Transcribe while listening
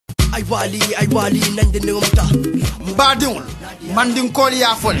ay wali nande ngumta badingul manding kol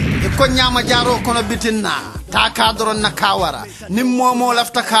ya fole e ko nyama jaro kono bitinna ta kadron na kawara nim momo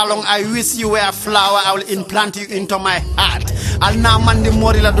lafta kalong. I wish you were a flower, I will implant you into my heart. Al na Manding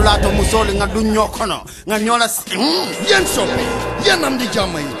Morry la dulato musoli nga du nyokono nga nyola yen soppe yen am di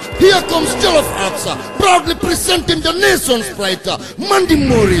Jaama. Here comes Jollof Absa, proudly presenting the nation's pride. Manding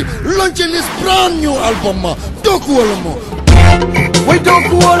Morry launching his brand new album Doku Olomo. way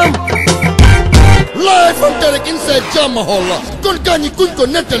Doku Olomo Live from Derek inside Jaama Hall. Kon gani kunko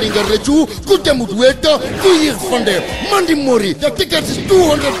netalinga reju kudemut weta kuyir fonde. Manding Morry. The ticket is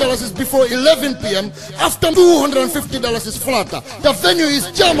 $200 is before 11 p.m. After $250 is flatter. The venue is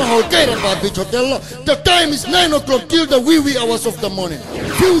Jaama Hall, Kairaba Beach Hotel. The time is 9 o'clock till the wee hours of the morning.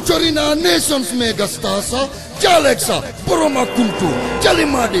 Featuring our nation's megastars, Jalexa, Boroma Kuntu,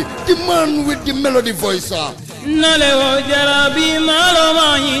 Jalimadi, the man with the melody voice.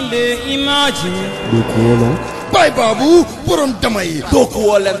 Bye Babu, Borom Damai. Doku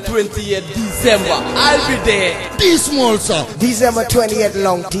Olomo 28th December. I'll be there. T Small sir. December 28th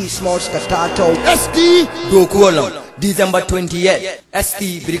long T Small Skatato. SD Doku Olomo December 28th.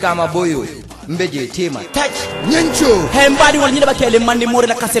 ST Brikama Boyo Mbeje Tema Touch Nyencho. Hembadi wala nyina bakele Manding Morry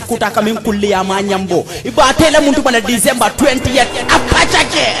na cassette kutaka minkulia manyambo. Iba tela muntu bana December 28th.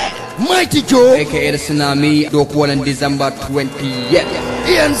 Apachake. Mighty Joe, aka the Tsunami. Doku Olomo December 28th.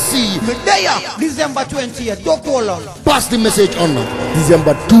 ENC. Medea. December 20th. Doku Olomo. Pass the message on.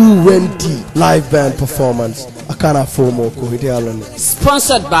 December 20 live band performance. Akana Fomo Kohitialon.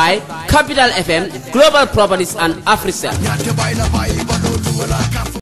 Sponsored by Capital FM, Global Properties and Africa.